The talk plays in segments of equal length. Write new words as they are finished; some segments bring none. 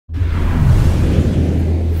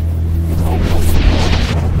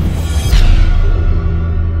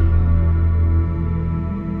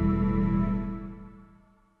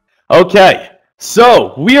Okay,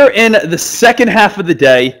 so we are in the second half of the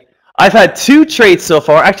day. I've had 2 trades so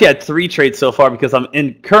far. Actually, I had 3 trades so far because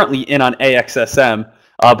I'm currently in on AXSM.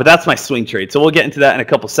 But that's my swing trade. So we'll get into that in a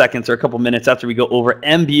couple seconds or a couple minutes after we go over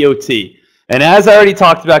MBOT. And as I already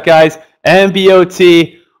talked about, guys,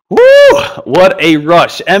 MBOT, woo, what a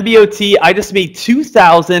rush. MBOT, I just made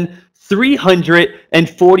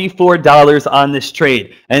 $2,344 on this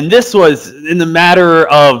trade. And this was in the matter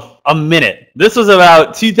of a minute. This was about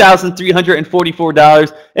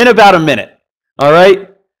 $2,344 in about a minute. All right?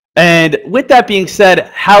 And with that being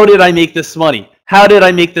said, how did I make this money? How did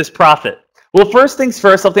I make this profit? Well, first things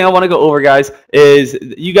first, something I want to go over, guys, is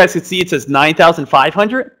you guys can see it says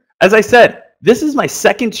 9,500. As I said, this is my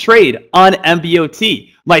second trade on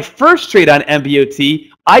MBOT. My first trade on MBOT,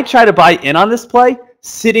 I try to buy in on this play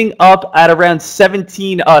sitting up at around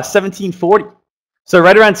 1740. So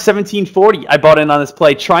right around 1740, I bought in on this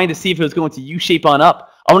play, trying to see if it was going to U-shape on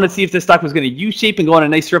up. I wanted to see if this stock was going to U-shape and go on a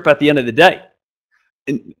nice rip at the end of the day.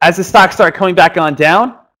 And as the stock started coming back on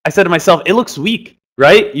down, I said to myself, it looks weak,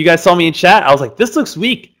 right? You guys saw me in chat. I was like, this looks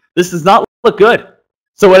weak. This does not look good.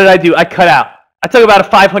 So what did I do? I cut out. I took about a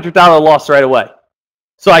 $500 loss right away.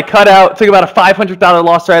 So I cut out, took about a $500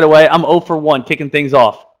 loss right away. I'm 0 for 1, kicking things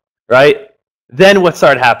off, right? Then what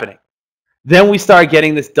started happening? Then we started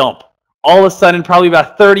getting this dump. All of a sudden, probably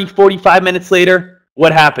about 30, 45 minutes later,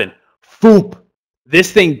 what happened? Foop.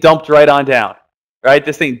 This thing dumped right on down, right?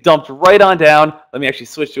 This thing dumped right on down. Let me actually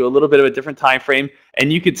switch to a little bit of a different time frame.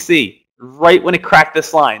 And you could see right when it cracked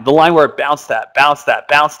this line, the line where it bounced at, bounced at,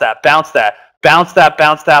 bounced at, bounced at, bounced at,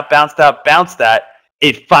 bounced at, bounced at, bounced at,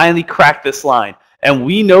 it finally cracked this line. And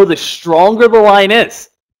we know the stronger the line is.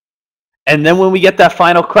 And then when we get that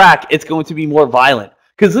final crack, it's going to be more violent.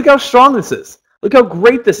 Because look how strong this is. Look how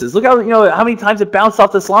great this is. Look how, how many times it bounced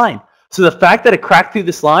off this line. So the fact that it cracked through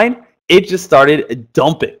this line, it just started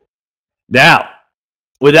dumping. Now,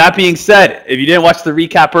 with that being said, if you didn't watch the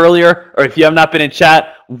recap earlier, or if you have not been in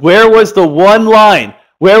chat, where was the one line?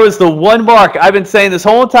 Where was the one mark? I've been saying this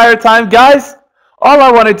whole entire time, guys, all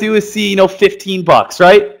I want to do is see, $15,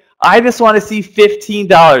 right? I just want to see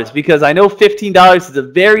 $15 because I know $15 is a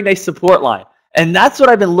very nice support line. And that's what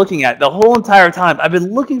I've been looking at the whole entire time. I've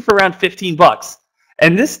been looking for around $15.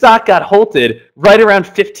 And this stock got halted right around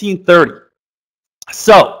 $15.30.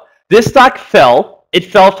 So this stock fell. It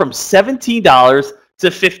fell from $17 to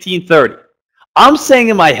 $15.30. I'm saying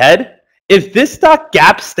in my head, if this stock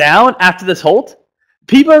gaps down after this halt,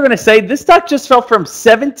 people are going to say this stock just fell from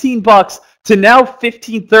 $17 to now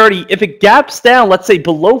 $15.30. If it gaps down, let's say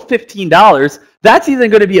below $15, that's either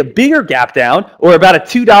going to be a bigger gap down or about a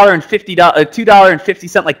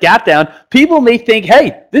 $2.50 like gap down. People may think,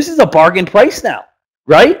 hey, this is a bargain price now,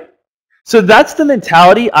 right? So that's the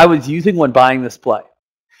mentality I was using when buying this play.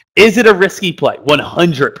 Is it a risky play?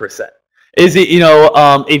 100%. Is it,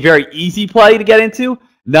 a very easy play to get into?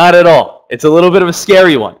 Not at all. It's a little bit of a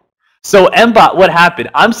scary one. So MBOT, what happened?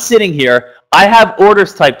 I'm sitting here. I have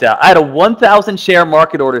orders typed out. I had a 1,000 share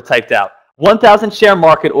market order typed out. 1,000 share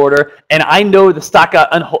market order, and I know the stock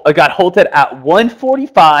got halted at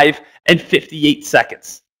 145 and 58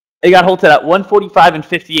 seconds. It got halted at 145 and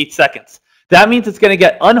 58 seconds. That means it's going to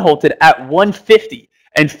get unhalted at 150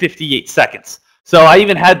 and 58 seconds. So I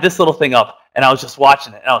even had this little thing up, and I was just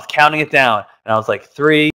watching it, and I was counting it down, and I was like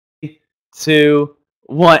 3, 2,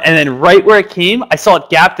 1, and then right where it came, I saw it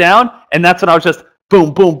gap down, and that's when I was just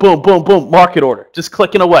boom, boom, boom, boom, boom, market order, just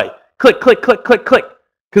clicking away. Click, click, click, click, click.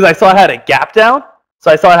 Because I saw it had a gap down. So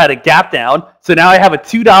I saw it had a gap down. So now I have a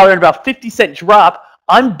 $2 and about 50-cent drop.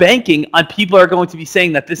 I'm banking on people are going to be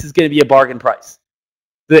saying that this is going to be a bargain price.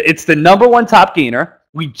 It's the number one top gainer.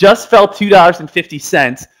 We just fell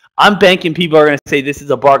 $2.50. I'm banking people are going to say this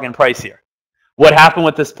is a bargain price here. What happened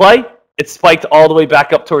with this play? It spiked all the way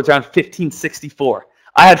back up towards around $15.64.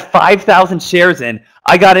 I had 5,000 shares in.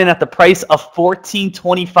 I got in at the price of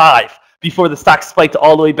 $14.25 before the stock spiked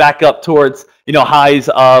all the way back up towards highs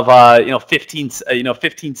of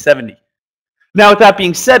 1570. Now, with that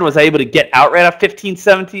being said, was I able to get out right at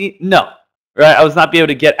 1570? No, right? I was not able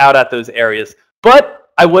to get out at those areas, but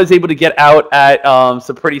I was able to get out at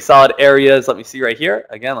some pretty solid areas. Let me see right here.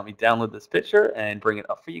 Again, let me download this picture and bring it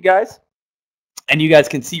up for you guys. And you guys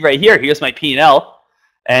can see right here. Here's my P&L.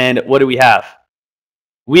 And what do we have?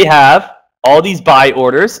 We have all these buy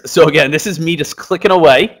orders. So again, this is me just clicking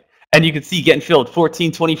away. And you can see getting filled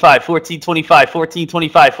 1425, 1425,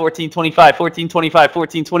 1425, 1425, 1425,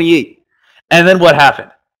 1428. And then what happened?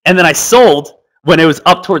 And then I sold when it was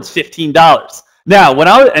up towards $15. Now,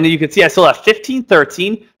 and you can see I sold at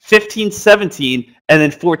 1513, 1517, and then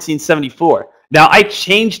 1474. Now I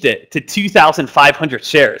changed it to 2,500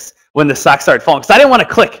 shares when the stock started falling because I didn't want to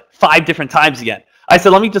click 5 different times again. I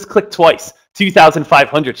said, let me just click twice,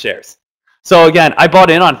 2,500 shares. So again, I bought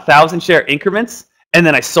in on 1,000 share increments, and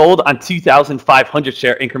then I sold on 2,500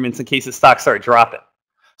 share increments in case the stock started dropping.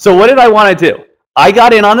 So what did I want to do? I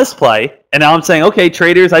got in on this play, and now I'm saying, okay,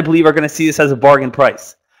 traders, I believe are going to see this as a bargain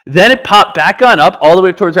price. Then it popped back on up all the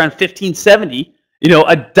way up towards around 1570, you know,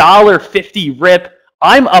 $1.50 rip.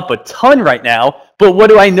 I'm up a ton right now, but what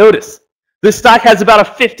do I notice? The stock has about a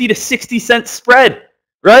 50 to 60 cent spread,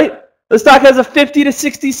 right? The stock has a 50 to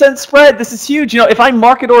 60 cent spread. This is huge. You know, if I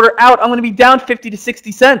market order out, I'm going to be down 50 to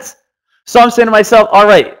 60 cents. So I'm saying to myself, all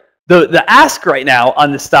right, the ask right now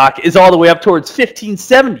on the stock is all the way up towards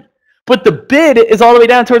 1570, but the bid is all the way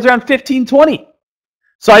down towards around 1520.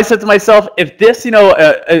 So I said to myself, if this, you know,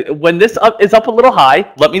 when this is up a little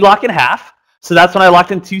high, let me lock in half. So that's when I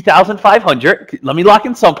locked in 2,500. Let me lock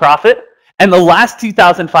in some profit. And the last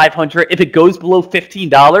 2,500, if it goes below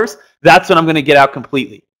 $15, that's when I'm going to get out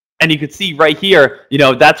completely. And you can see right here, you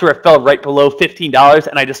know, that's where it fell right below $15,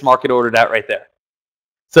 and I just market ordered out right there.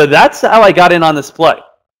 So that's how I got in on this play.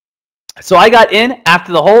 So I got in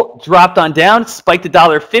after the whole dropped on down, spiked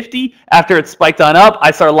 $1.50. After it spiked on up,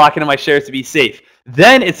 I started locking in my shares to be safe.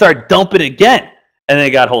 Then it started dumping again, and then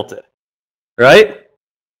it got halted, right?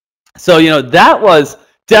 So, you know, that was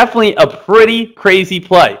definitely a pretty crazy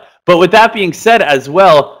play. But with that being said as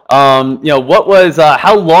well, you know, what was,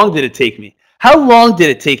 how long did it take me? How long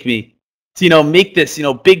did it take me to, you know, make this, you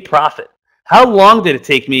know, big profit? How long did it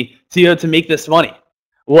take me to, you know, to make this money?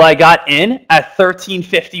 Well, I got in at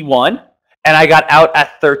 13.51 and I got out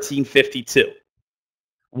at 13.52.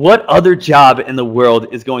 What other job in the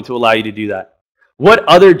world is going to allow you to do that? What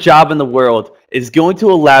other job in the world is going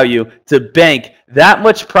to allow you to bank that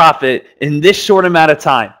much profit in this short amount of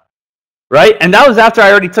time? Right? And that was after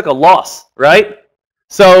I already took a loss, right?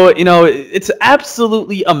 So, you know, it's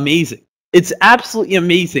absolutely amazing. It's absolutely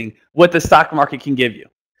amazing what the stock market can give you.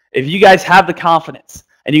 If you guys have the confidence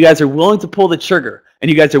and you guys are willing to pull the trigger and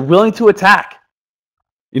you guys are willing to attack,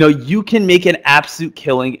 you know, you can make an absolute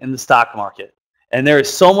killing in the stock market. And there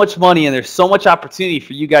is so much money and there's so much opportunity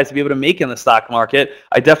for you guys to be able to make in the stock market.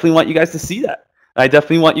 I definitely want you guys to see that. I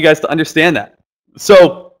definitely want you guys to understand that.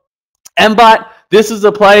 So, MBOT, this is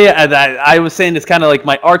a play that I was saying is kind of like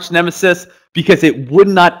my arch nemesis because it would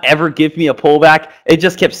not ever give me a pullback. It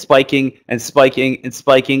just kept spiking and spiking and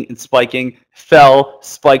spiking and spiking. Fell,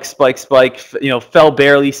 spike, spike, spike, you know, fell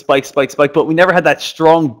barely, spike, spike, spike. But we never had that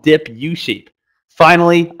strong dip U-shape.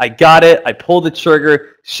 Finally, I got it. I pulled the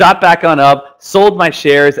trigger, shot back on up, sold my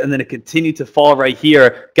shares, and then it continued to fall right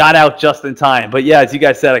here. Got out just in time. But yeah, as you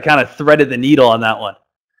guys said, I kind of threaded the needle on that one,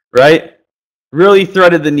 right? Really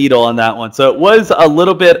threaded the needle on that one. So it was a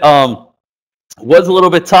little bit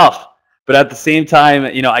tough, but at the same time,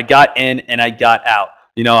 you know, I got in and I got out.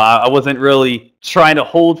 You know, I wasn't really trying to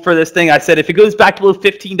hold for this thing. I said, if it goes back below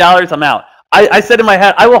 $15, I'm out. I said in my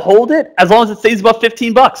head, I will hold it as long as it stays above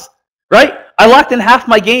 15 bucks, right? I locked in half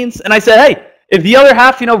my gains and I said, hey, if the other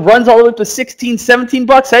half, you know, runs all the way up to 16, 17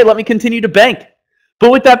 bucks, hey, let me continue to bank.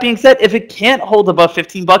 But with that being said, if it can't hold above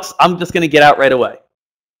 15 bucks, I'm just going to get out right away,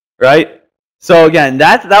 right? So again,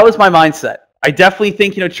 that was my mindset. I definitely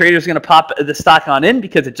think, you know, traders are going to pop the stock on in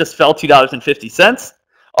because it just fell $2.50.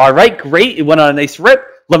 All right, great. It went on a nice rip.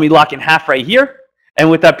 Let me lock in half right here.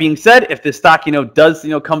 And with that being said, if the stock, you know, does,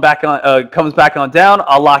 you know, comes back on down,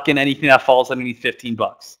 I'll lock in anything that falls underneath 15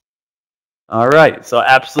 bucks. All right, so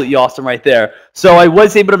absolutely awesome right there. So I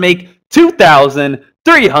was able to make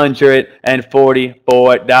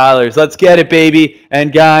 $2,344. Let's get it, baby.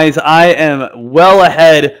 And guys, I am well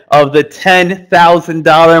ahead of the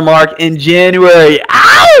 $10,000 mark in January.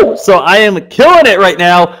 Ow! So I am killing it right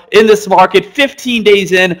now in this market. 15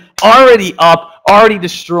 days in, already up, already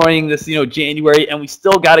destroying this, you know, January, and we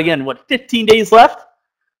still got, again, what, 15 days left?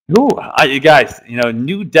 Ooh, you guys, you know,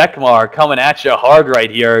 new Dekmar coming at you hard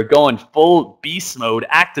right here, going full beast mode,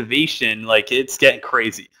 activation, like it's getting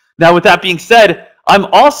crazy. Now, with that being said, I'm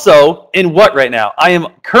also in what right now? I am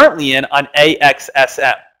currently in on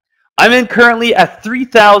AXSM. I'm in currently at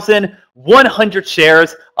 3,100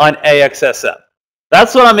 shares on AXSM.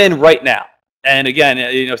 That's what I'm in right now. And again,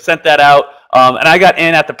 you know, sent that out, and I got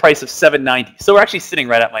in at the price of $7.90. So we're actually sitting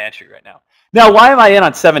right at my entry right now. Now, why am I in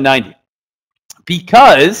on $7.90?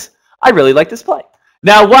 Because I really like this play.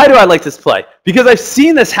 Now, why do I like this play? Because I've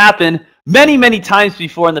seen this happen many, many times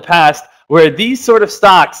before in the past where these sort of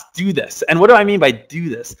stocks do this. And what do I mean by do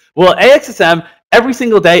this? Well, AXSM, every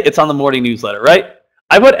single day, it's on the morning newsletter, right?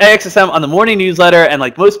 I put AXSM on the morning newsletter, and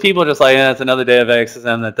like most people are just like, it's another day of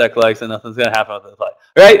AXSM that Deck likes, and nothing's going to happen with this play,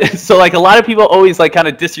 right? So like a lot of people always like kind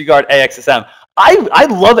of disregard AXSM. I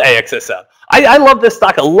love AXSM. I love this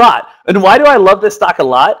stock a lot. And why do I love this stock a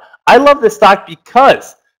lot? I love this stock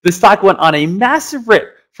because the stock went on a massive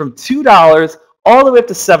rip from $2 all the way up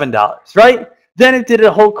to $7, right? Then it did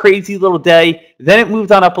a whole crazy little day. Then it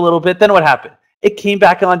moved on up a little bit. Then what happened? It came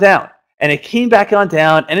back on down. And it came back on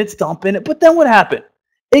down, and it's dumping it. But then what happened?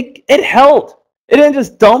 It held. It didn't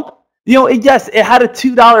just dump. Yes, it had a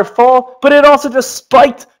 $2 fall, but it also just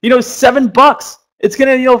spiked, $7. It's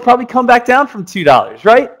going to, probably come back down from $2,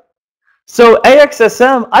 right? So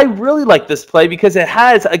AXSM, I really like this play because it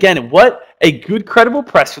has, again, what a good credible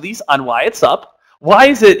press release on why it's up. Why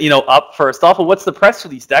is it, up first off? Well, what's the press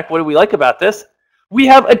release deck? What do we like about this? We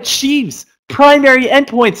have achieves primary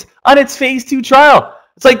endpoints on its phase 2 trial.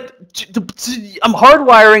 It's like I'm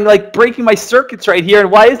hardwiring, like breaking my circuits right here.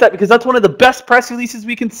 And why is that? Because that's one of the best press releases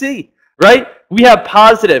we can see, right? We have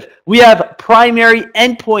positive. We have primary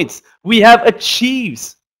endpoints. We have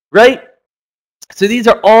achieves, right? So these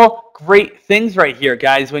are all great things right here,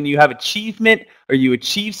 guys. When you have achievement or you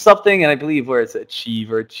achieve something, and I believe where is it?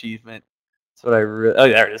 Achieve or achievement. That's what I really, oh,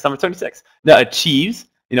 there it is, number 26. Now, achieves,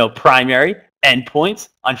 primary endpoints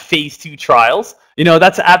on phase 2 trials.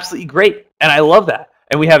 That's absolutely great. And I love that.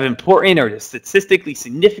 And we have important or statistically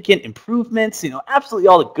significant improvements, absolutely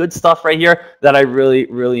all the good stuff right here that I really,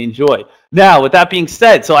 really enjoy. Now, with that being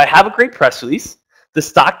said, so I have a great press release. The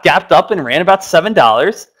stock gapped up and ran about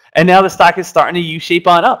 $7, and now the stock is starting to U-shape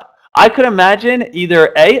on up. I could imagine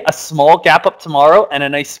either a small gap up tomorrow and a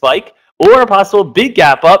nice spike, or a possible big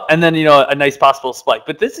gap up and then, a nice possible spike.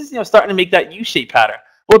 But this is, starting to make that U-shape pattern.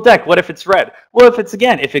 Well, Dek, what if it's red? Well,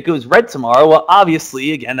 if it goes red tomorrow, well,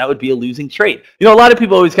 obviously, again, that would be a losing trade. A lot of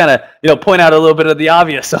people always kind of, point out a little bit of the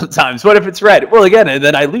obvious sometimes. What if it's red? Well, again, and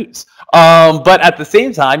then I lose. But at the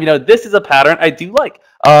same time, this is a pattern I do like.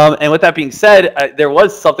 And with that being said, there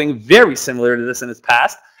was something very similar to this in its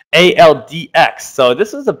past, ALDX. So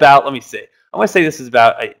this was about, let me see. I want to say this is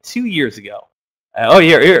about 2 years ago.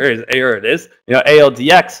 Here it is.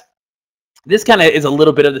 ALDX. This kind of is a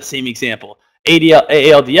little bit of the same example.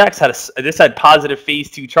 ALDX had positive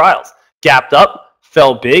phase 2 trials, gapped up,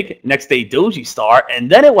 fell big, next day doji star,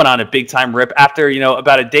 and then it went on a big time rip after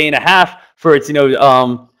about a day and a half for its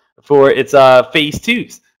phase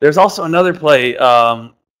 2s. There's also another play,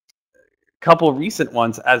 couple recent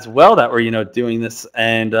ones as well that were doing this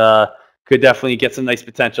and could definitely get some nice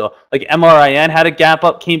potential. Like MRIN had a gap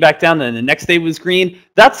up, came back down, then the next day was green.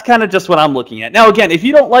 That's kind of just what I'm looking at. Now, again, if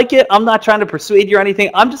you don't like it, I'm not trying to persuade you or anything.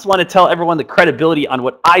 I'm just want to tell everyone the credibility on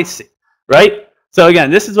what I see, right? So, again,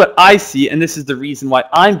 this is what I see, and this is the reason why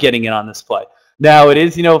I'm getting in on this play. Now, it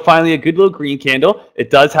is, finally a good little green candle. It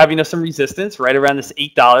does have, some resistance right around this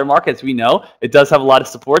 $8 mark, as we know. It does have a lot of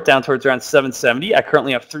support down towards around $7.70. I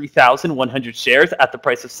currently have 3,100 shares at the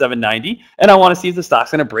price of $7.90, and I want to see if the stock's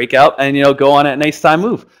going to break out and, go on a nice time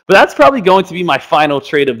move. But that's probably going to be my final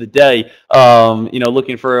trade of the day,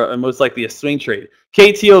 looking for most likely a swing trade.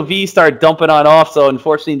 KTOV started dumping on off, so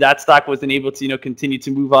unfortunately that stock wasn't able to, continue to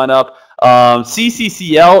move on up.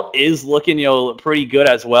 CCCL is looking, pretty good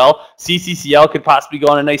as well. CCCL could possibly go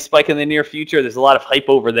on a nice spike in the near future. There's a lot of hype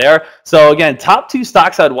over there. So again, top 2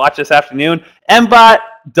 stocks I'd watch this afternoon. MBOT,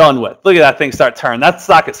 done with. Look at that thing start turning. That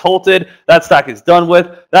stock is halted. That stock is done with.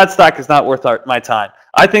 That stock is not worth my time.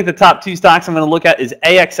 I think the top 2 stocks I'm going to look at is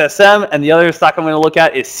AXSM, and the other stock I'm going to look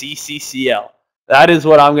at is CCCL. That is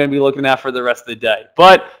what I'm going to be looking at for the rest of the day.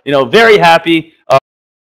 But, very happy.